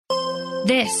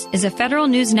This is a Federal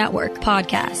News Network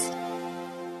podcast.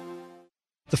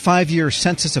 The 5-year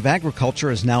Census of Agriculture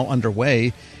is now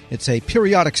underway. It's a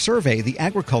periodic survey the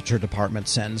Agriculture Department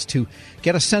sends to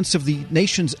get a sense of the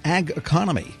nation's ag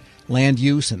economy, land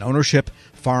use and ownership,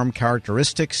 farm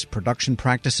characteristics, production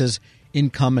practices,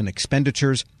 income and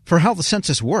expenditures. For how the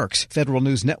census works, Federal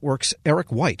News Network's Eric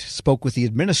White spoke with the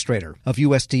administrator of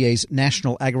USDA's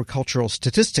National Agricultural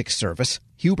Statistics Service,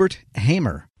 Hubert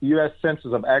Hamer. The U.S.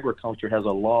 Census of Agriculture has a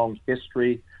long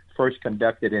history, first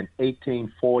conducted in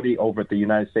 1840 over at the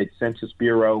United States Census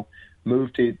Bureau,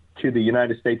 moved to the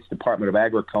United States Department of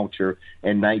Agriculture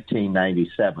in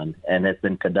 1997, and has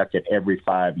been conducted every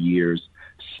 5 years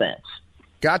since.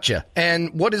 Gotcha.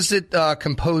 And what is it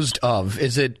composed of?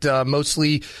 Is it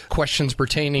mostly questions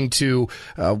pertaining to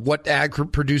what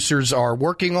ag producers are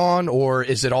working on, or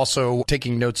is it also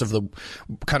taking notes of the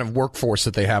kind of workforce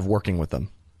that they have working with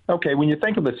them? Okay, when you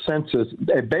think of the census,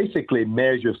 it basically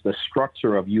measures the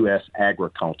structure of U.S.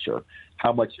 agriculture,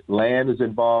 how much land is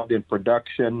involved in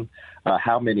production,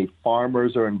 how many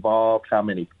farmers are involved, how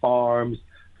many farms,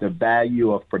 the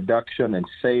value of production and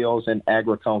sales in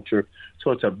agriculture. So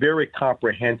it's a very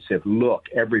comprehensive look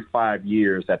every 5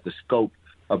 years at the scope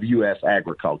of U.S.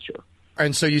 agriculture.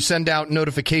 And so you send out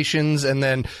notifications, and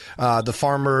then the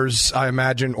farmers, I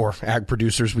imagine, or ag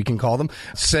producers, we can call them,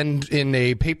 send in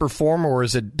a paper form, or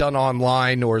is it done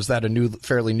online, or is that a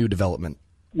fairly new development?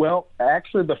 Well,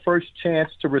 actually, the first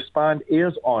chance to respond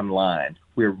is online.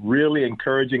 We're really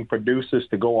encouraging producers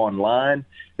to go online.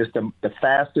 It's the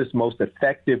fastest, most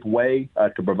effective way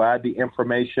to provide the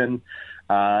information.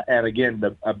 And again,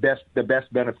 the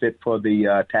best benefit for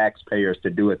the taxpayers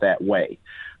to do it that way.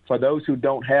 For those who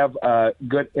don't have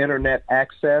good internet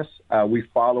access, we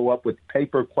follow up with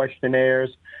paper questionnaires,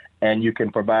 and you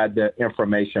can provide the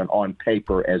information on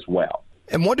paper as well.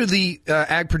 And what do the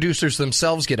ag producers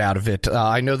themselves get out of it?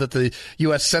 I know that the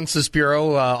U.S. Census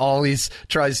Bureau always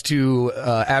tries to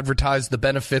advertise the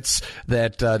benefits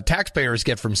that taxpayers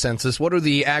get from census. What do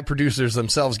the ag producers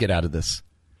themselves get out of this?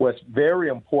 Well, it's very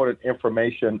important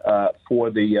information for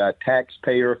the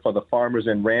taxpayer, for the farmers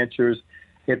and ranchers.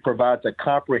 It provides a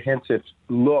comprehensive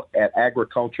look at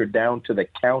agriculture down to the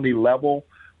county level.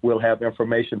 We'll have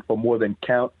information for more than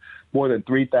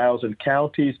 3,000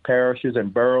 counties, parishes,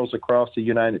 and boroughs across the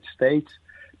United States.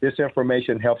 This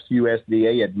information helps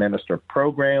USDA administer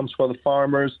programs for the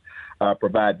farmers,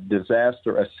 provide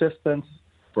disaster assistance,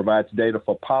 provides data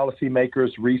for policymakers,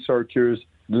 researchers,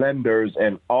 lenders,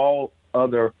 and all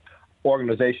other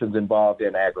organizations involved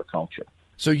in agriculture.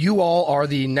 So you all are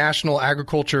the National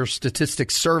Agriculture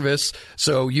Statistics Service,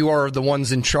 so you are the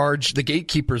ones in charge, the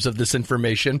gatekeepers of this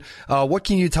information. What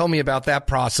can you tell me about that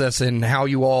process and how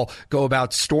you all go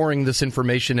about storing this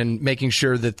information and making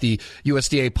sure that the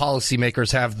USDA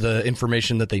policymakers have the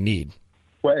information that they need?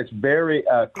 Well, it's very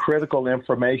critical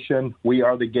information. We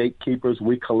are the gatekeepers.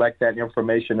 We collect that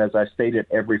information, as I stated,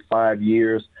 every 5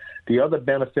 years. The other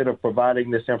benefit of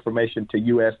providing this information to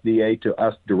USDA, to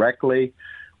us directly,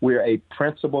 we're a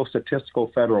principal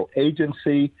statistical federal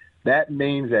agency. That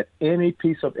means that any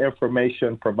piece of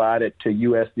information provided to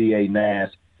USDA NASS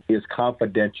is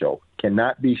confidential,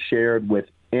 cannot be shared with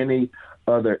any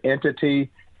other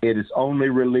entity. It is only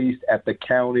released at the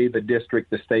county, the district,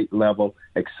 the state level,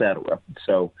 et cetera.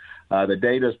 So the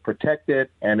data is protected,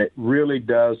 and it really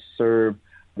does serve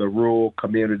the rural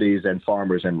communities and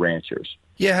farmers and ranchers.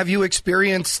 Yeah, have you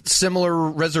experienced similar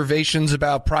reservations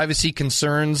about privacy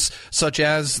concerns, such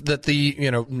as that the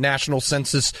national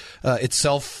census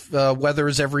itself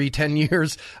weathers every 10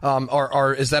 years?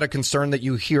 Is that a concern that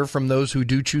you hear from those who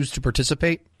do choose to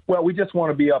participate? Well, we just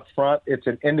want to be upfront. It's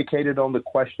indicated on the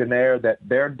questionnaire that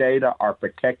their data are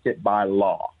protected by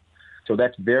law. So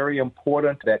that's very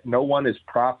important, that no one is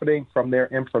profiting from their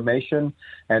information,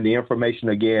 and the information,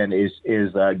 again,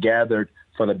 is gathered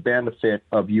for the benefit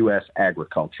of U.S.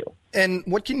 agriculture. And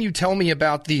what can you tell me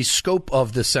about the scope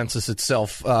of the census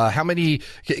itself? Can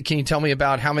you tell me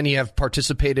about how many have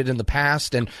participated in the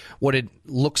past and what it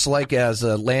looks like as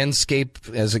a landscape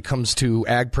as it comes to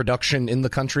ag production in the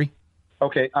country?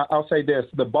 Okay, I'll say this.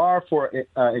 The bar for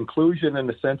inclusion in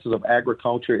the census of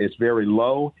agriculture is very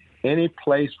low. Any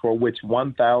place for which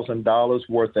 $1,000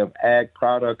 worth of ag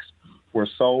products were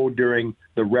sold during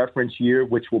the reference year,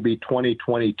 which will be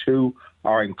 2022,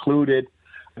 are included.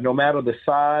 No matter the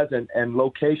size and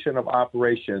location of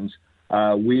operations,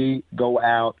 we go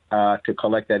out to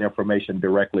collect that information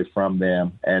directly from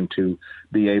them and to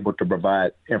be able to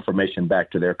provide information back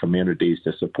to their communities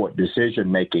to support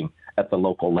decision-making at the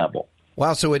local level.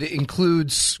 Wow, so it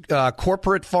includes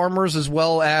corporate farmers as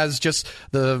well as just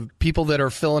the people that are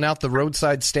filling out the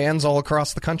roadside stands all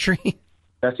across the country?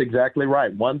 That's exactly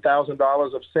right.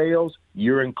 $1,000 of sales,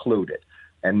 you're included.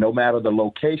 And no matter the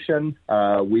location,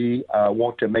 we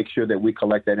want to make sure that we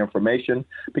collect that information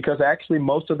because actually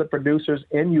most of the producers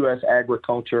in U.S.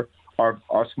 agriculture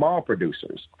are small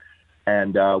producers.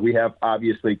 And we have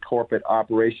obviously corporate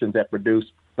operations that produce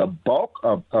the bulk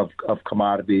of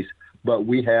commodities, but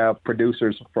we have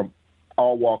producers from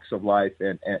all walks of life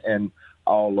and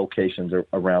all locations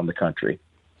around the country.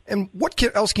 And what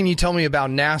else can you tell me about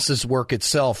NASA's work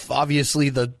itself? Obviously,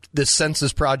 the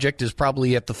Census Project is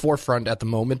probably at the forefront at the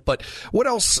moment, but what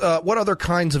else? What other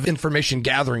kinds of information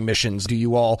gathering missions do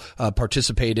you all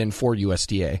participate in for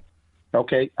USDA?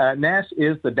 Okay, NASA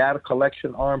is the data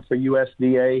collection arm for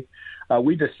USDA.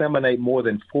 We disseminate more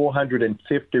than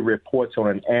 450 reports on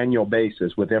an annual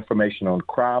basis with information on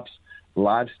crops,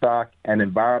 livestock, and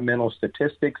environmental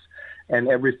statistics. And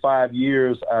every 5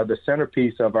 years, the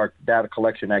centerpiece of our data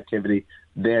collection activity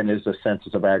then is the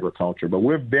Census of Agriculture. But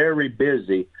we're very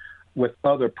busy with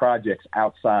other projects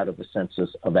outside of the Census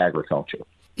of Agriculture.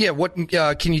 Yeah, what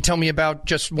can you tell me about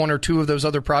just one or two of those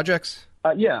other projects?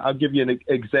 I'll give you an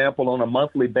example. On a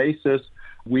monthly basis,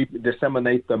 we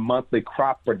disseminate the monthly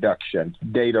crop production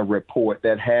data report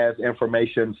that has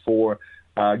information for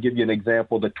give you an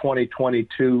example, the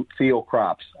 2022 field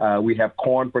crops. We have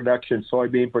corn production,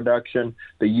 soybean production,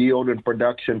 the yield and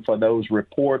production for those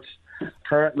reports.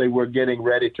 Currently, we're getting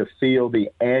ready to field the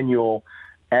annual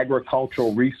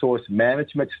agricultural resource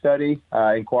management study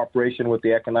in cooperation with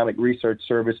the Economic Research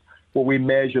Service, where we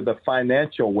measure the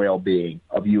financial well-being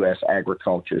of U.S.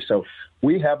 agriculture. So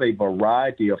we have a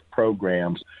variety of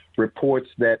programs, reports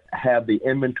that have the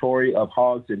inventory of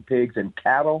hogs and pigs and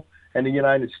cattle in the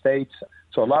United States.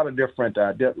 So a lot of different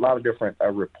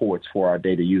reports for our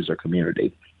data user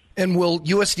community. And will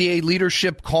USDA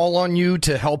leadership call on you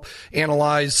to help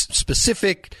analyze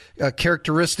specific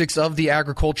characteristics of the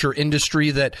agriculture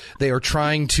industry that they are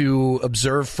trying to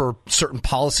observe for certain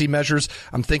policy measures?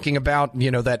 I'm thinking about,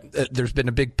 that there's been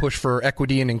a big push for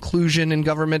equity and inclusion in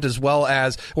government as well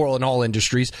as, or in all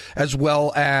industries, as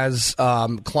well as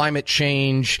climate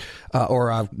change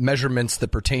or measurements that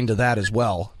pertain to that as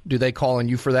well. Do they call on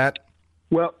you for that?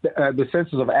 Well, the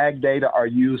Census of Ag data are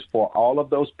used for all of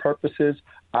those purposes.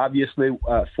 Obviously,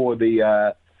 for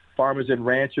the farmers and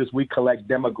ranchers, we collect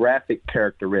demographic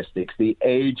characteristics, the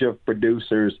age of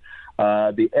producers,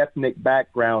 the ethnic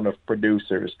background of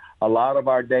producers. A lot of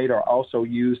our data are also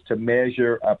used to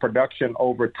measure production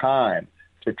over time,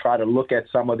 to try to look at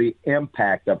some of the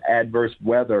impact of adverse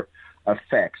weather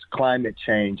effects, climate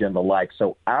change, and the like.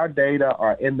 So our data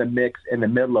are in the mix in the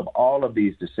middle of all of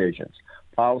these decisions.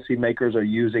 Policymakers are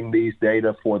using these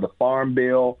data for the Farm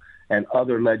Bill and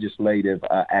other legislative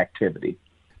activity.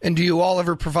 And do you all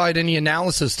ever provide any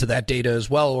analysis to that data as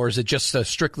well, or is it just a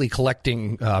strictly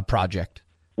collecting project?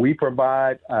 We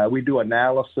do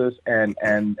analysis and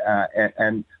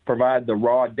provide the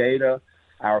raw data.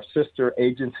 Our sister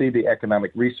agency, the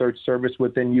Economic Research Service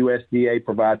within USDA,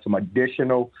 provides some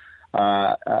additional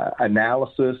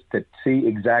analysis to see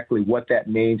exactly what that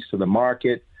means to the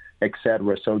market, et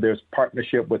cetera. So there's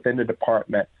partnership within the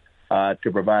department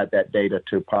to provide that data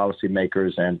to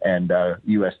policymakers and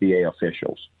USDA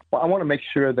officials. Well, I want to make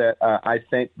sure that I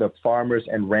thank the farmers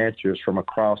and ranchers from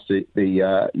across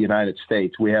the United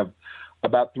States. We have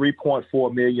about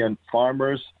 3.4 million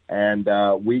farmers, and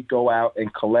we go out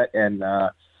and collect and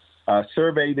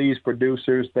survey these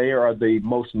producers. They are the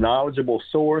most knowledgeable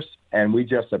source, and we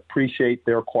just appreciate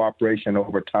their cooperation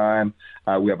over time.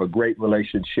 We have a great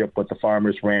relationship with the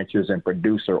farmers, ranchers, and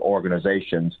producer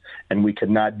organizations, and we could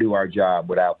not do our job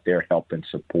without their help and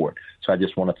support. So I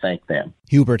just want to thank them.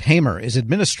 Hubert Hamer is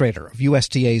administrator of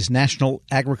USDA's National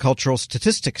Agricultural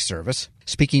Statistics Service,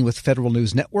 speaking with Federal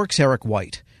News Network's Eric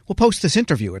White. We'll post this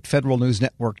interview at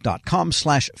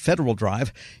federalnewsnetwork.com/Federal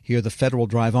Drive. Hear the Federal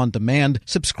Drive on demand.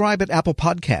 Subscribe at Apple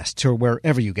Podcasts or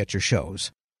wherever you get your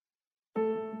shows.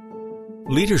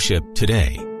 Leadership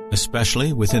today,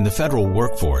 especially within the federal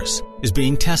workforce, is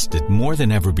being tested more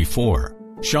than ever before.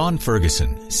 Sean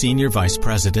Ferguson, Senior Vice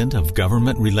President of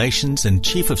Government Relations and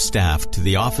Chief of Staff to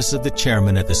the Office of the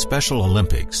Chairman at the Special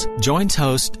Olympics, joins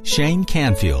host Shane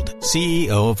Canfield,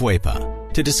 CEO of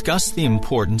WEPA, to discuss the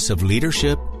importance of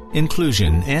leadership,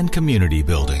 inclusion, and community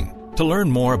building. To learn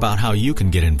more about how you can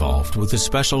get involved with the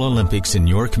Special Olympics in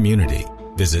your community,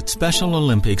 visit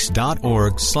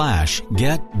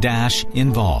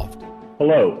specialolympics.org/get-involved.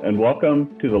 Hello, and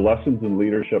welcome to the Lessons in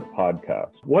Leadership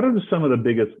podcast. What are some of the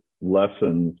biggest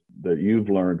lessons that you've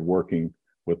learned working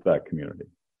with that community?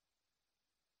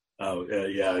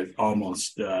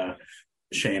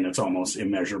 Shane, it's almost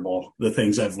immeasurable, the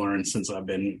things I've learned since I've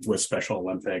been with Special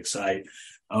Olympics.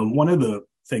 One of the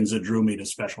things that drew me to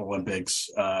Special Olympics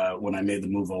when I made the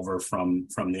move over from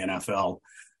the NFL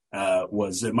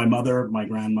was that my mother, my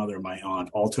grandmother, my aunt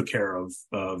all took care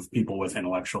of people with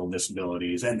intellectual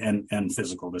disabilities and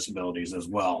physical disabilities as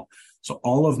well. So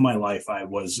all of my life I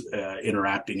was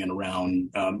interacting and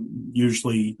around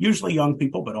usually young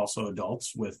people, but also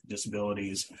adults with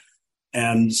disabilities.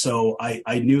 And so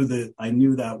I knew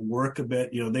that work a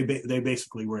bit. You know, they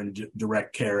basically were in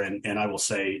direct care, and I will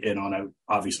say, and I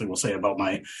obviously will say about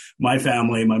my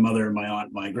family, my mother, my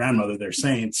aunt, my grandmother, they're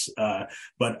saints.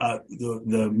 But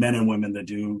the men and women that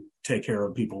do take care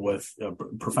of people with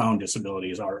profound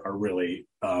disabilities are really,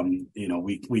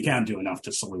 we can't do enough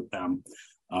to salute them.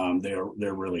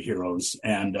 They're really heroes.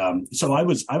 And so I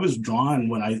was drawn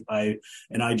when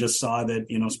I just saw that,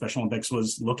 Special Olympics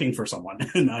was looking for someone.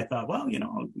 And I thought, well,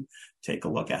 take a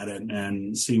look at it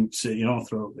and see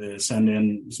send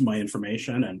in my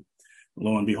information. And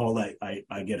lo and behold,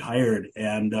 I get hired.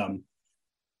 And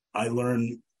I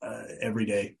learn every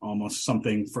day almost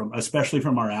something especially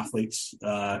from our athletes.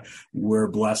 We're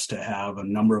blessed to have a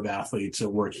number of athletes that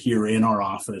work here in our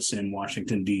office in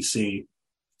Washington, D.C.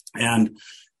 And,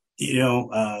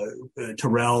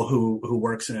 Terrell, who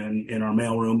works in our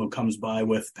mailroom, who comes by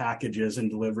with packages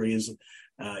and deliveries.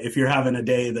 If you're having a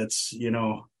day that's,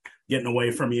 getting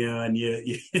away from you and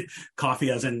you coffee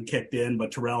hasn't kicked in,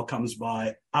 but Terrell comes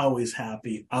by, always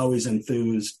happy, always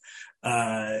enthused,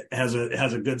 has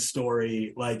a good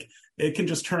story. Like, it can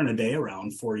just turn a day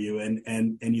around for you.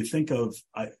 And you think of,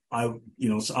 so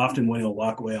often when he'll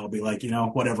walk away, I'll be like,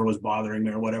 whatever was bothering me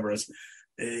or whatever is,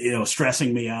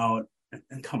 stressing me out.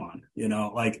 And come on,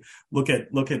 look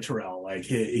at Terrell. Like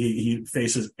he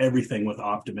faces everything with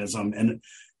optimism, and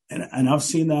I've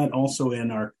seen that also in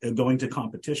our going to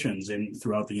competitions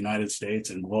throughout the United States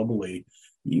and globally.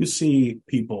 You see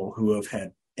people who have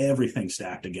had everything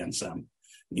stacked against them.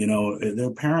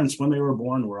 Their parents, when they were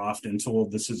born, were often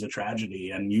told this is a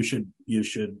tragedy, and you should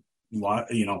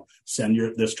send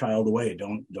this child away.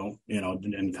 Don't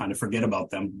and kind of forget about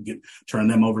them. Turn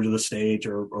them over to the state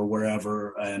or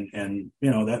wherever, and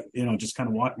just kind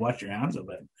of wash your hands of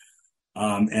it.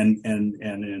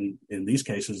 And in these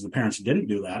cases, the parents didn't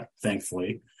do that,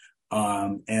 thankfully.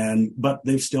 But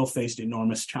they've still faced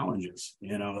enormous challenges,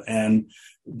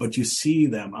 but you see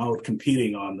them out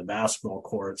competing on the basketball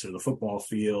courts or the football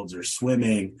fields or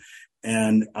swimming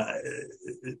and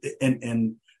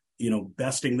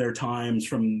besting their times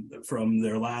from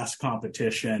their last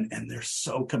competition. And they're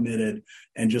so committed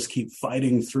and just keep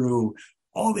fighting through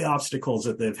all the obstacles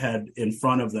that they've had in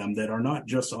front of them that are not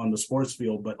just on the sports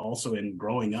field, but also in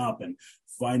growing up and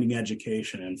finding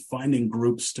education and finding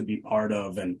groups to be part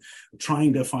of and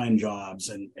trying to find jobs.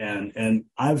 And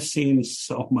I've seen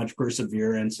so much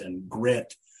perseverance and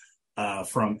grit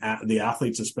from the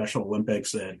athletes of Special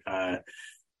Olympics that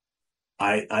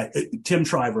Tim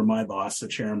Shriver, my boss, the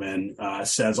chairman,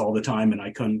 says all the time, and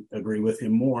I couldn't agree with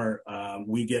him more,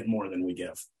 we get more than we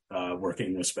give.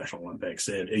 Working with Special Olympics,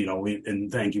 and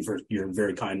thank you for your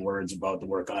very kind words about the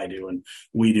work I do and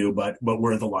we do, but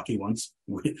we're the lucky ones.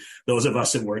 Those of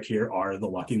us that work here are the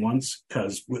lucky ones,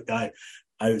 because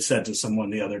I said to someone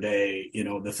the other day,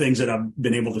 the things that I've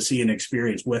been able to see and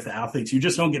experience with athletes, you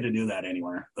just don't get to do that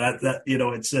anywhere. And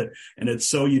it's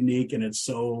so unique and it's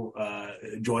so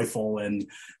joyful and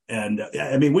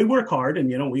I mean, we work hard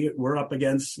and we're up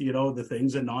against the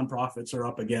things that nonprofits are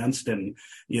up against and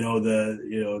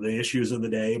the issues of the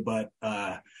day. But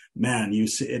man, you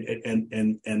see it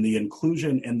and the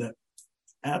inclusion and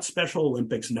at Special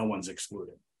Olympics, no one's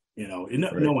excluded. No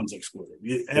one's excluded.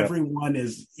 Everyone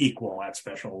is equal at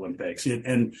Special Olympics.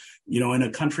 And in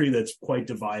a country that's quite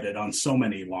divided on so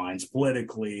many lines,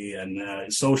 politically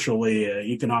and socially,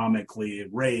 economically,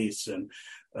 race and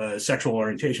sexual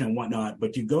orientation and whatnot.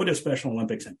 But you go to Special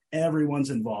Olympics and everyone's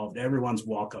involved, everyone's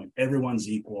welcome, everyone's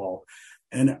equal.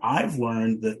 And I've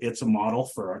learned that it's a model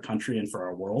for our country and for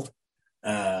our world.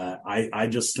 I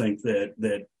just think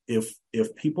that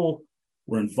if people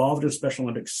were involved in Special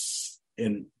Olympics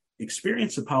and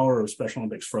experience the power of Special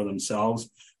Olympics for themselves,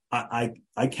 I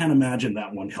can't imagine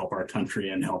that won't help our country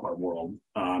and help our world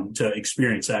to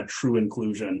experience that true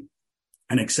inclusion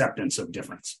and acceptance of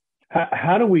difference.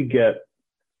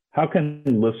 How can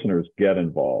listeners get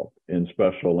involved in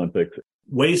Special Olympics?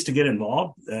 Ways to get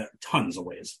involved, tons of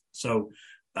ways. So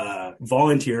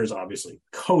volunteers, obviously,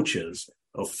 coaches,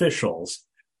 officials,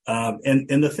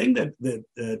 and the thing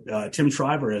that Tim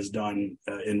Shriver has done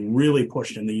and really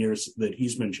pushed in the years that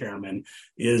he's been chairman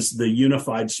is the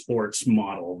unified sports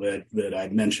model that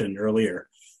I'd mentioned earlier.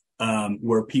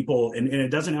 where people, and it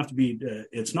doesn't have to be,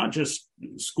 it's not just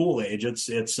school age. It's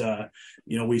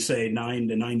we say 9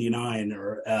 to 99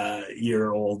 or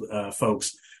year old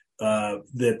folks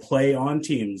that play on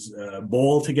teams,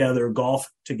 bowl together, golf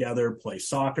together, play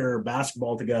soccer,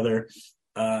 basketball together,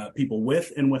 people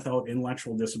with and without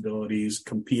intellectual disabilities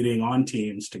competing on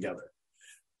teams together.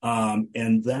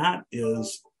 And that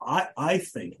is, I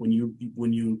think when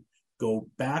you go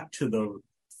back to the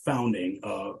founding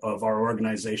of our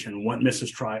organization, what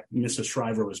Mrs.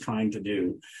 Shriver was trying to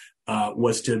do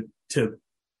was to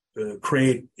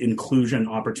create inclusion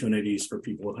opportunities for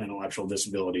people with intellectual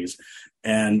disabilities.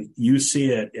 And you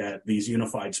see it at these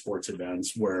unified sports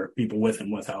events where people with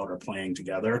and without are playing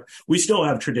together. We still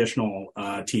have traditional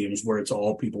teams where it's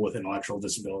all people with intellectual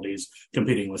disabilities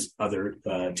competing with other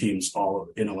teams, all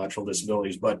intellectual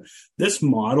disabilities. But this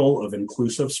model of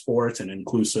inclusive sports and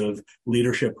inclusive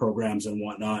leadership programs and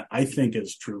whatnot, I think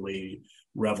is truly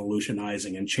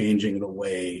revolutionizing and changing the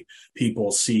way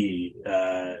people see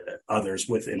others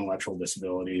with intellectual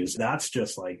disabilities. That's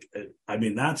just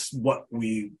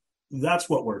that's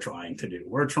what we're trying to do.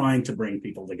 We're trying to bring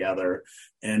people together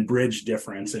and bridge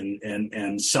difference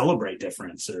and celebrate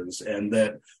differences, and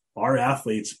that our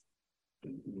athletes,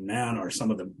 man, are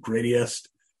some of the grittiest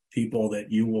people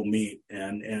that you will meet,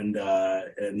 and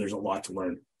there's a lot to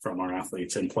learn from our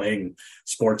athletes, and playing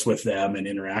sports with them and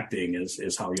interacting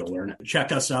is how you'll learn it.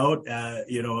 Check us out at,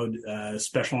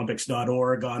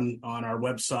 SpecialOlympics.org on our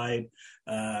website.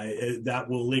 That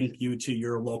will link you to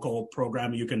your local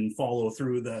program. You can follow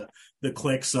through the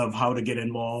clicks of how to get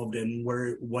involved and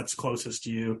what's closest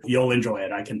to you. You'll enjoy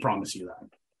it. I can promise you that.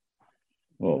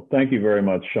 Well, thank you very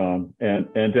much, Sean. And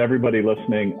to everybody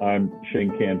listening, I'm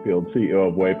Shane Canfield, CEO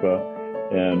of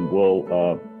WEPA, and we'll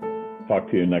talk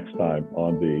to you next time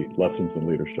on the Lessons in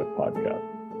Leadership podcast.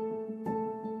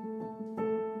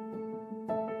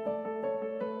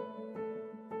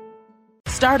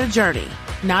 Start a journey,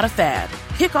 not a fad.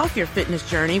 Kick off your fitness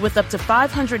journey with up to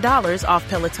 $500 off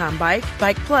Peloton Bike,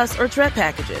 Bike Plus, or Tread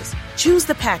packages. Choose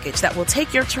the package that will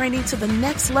take your training to the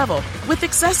next level with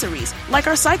accessories like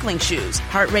our cycling shoes,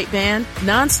 heart rate band,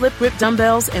 non-slip grip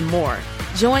dumbbells, and more.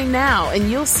 Join now and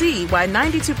you'll see why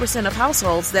 92% of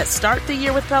households that start the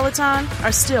year with Peloton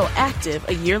are still active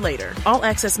a year later. All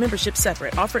access membership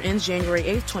separate. Offer ends January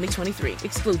 8th, 2023.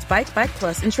 Excludes Bike, Bike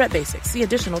Plus, and Tread Basics. See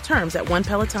additional terms at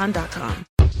onepeloton.com.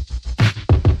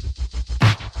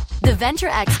 The Venture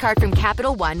X card from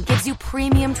Capital One gives you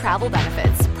premium travel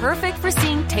benefits, perfect for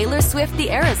seeing Taylor Swift The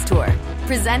Eras Tour.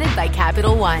 Presented by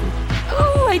Capital One.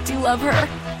 Ooh, I do love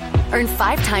her. Earn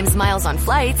 5 times miles on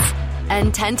flights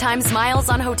and 10 times miles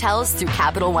on hotels through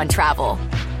Capital One Travel.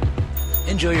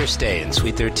 Enjoy your stay in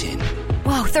Suite 13.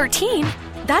 Whoa, 13?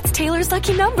 That's Taylor's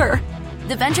lucky number.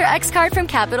 The Venture X card from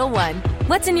Capital One.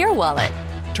 What's in your wallet?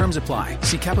 Terms apply.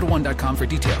 See CapitalOne.com for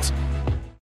details.